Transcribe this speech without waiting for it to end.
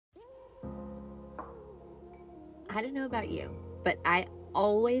I don't know about you, but I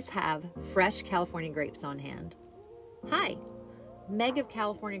always have fresh California grapes on hand. Hi, Meg of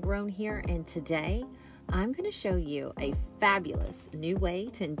California Grown here, and today I'm going to show you a fabulous new way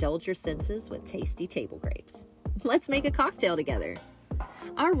to indulge your senses with tasty table grapes. Let's make a cocktail together.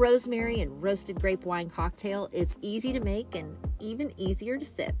 Our rosemary and roasted grape wine cocktail is easy to make and even easier to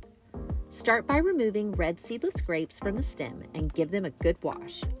sip. Start by removing red seedless grapes from the stem and give them a good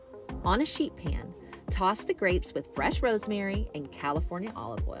wash. On a sheet pan, toss the grapes with fresh rosemary and California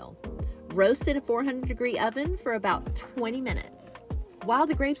olive oil. Roast in a 400-degree oven for about 20 minutes. While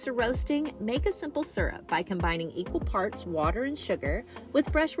the grapes are roasting, make a simple syrup by combining equal parts water and sugar with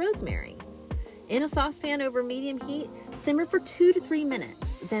fresh rosemary. In a saucepan over medium heat, simmer for 2 to 3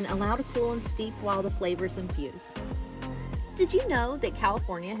 minutes, then allow to cool and steep while the flavors infuse. Did you know that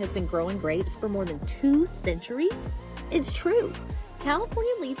California has been growing grapes for more than 2 centuries? It's true.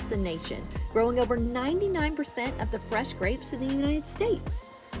 California leads the nation, growing over 99% of the fresh grapes in the United States.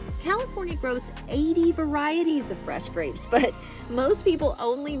 California grows 80 varieties of fresh grapes, but most people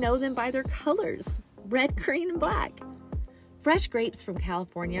only know them by their colors, red, green, and black. Fresh grapes from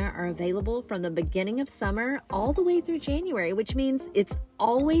California are available from the beginning of summer all the way through January, which means it's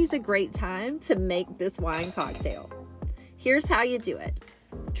always a great time to make this wine cocktail. Here's how you do it.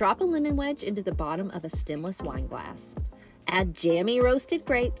 Drop a lemon wedge into the bottom of a stemless wine glass. Add jammy roasted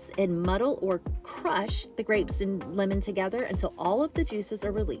grapes and muddle or crush the grapes and lemon together until all of the juices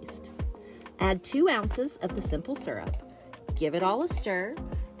are released. Add 2 ounces of the simple syrup. Give it all a stir.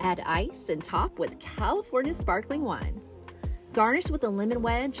 Add ice and top with California sparkling wine. Garnish with a lemon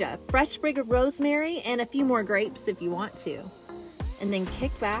wedge, a fresh sprig of rosemary, and a few more grapes if you want to. And then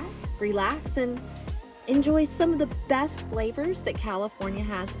kick back, relax, and enjoy some of the best flavors that California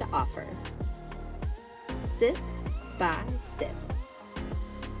has to offer. Sip by sip.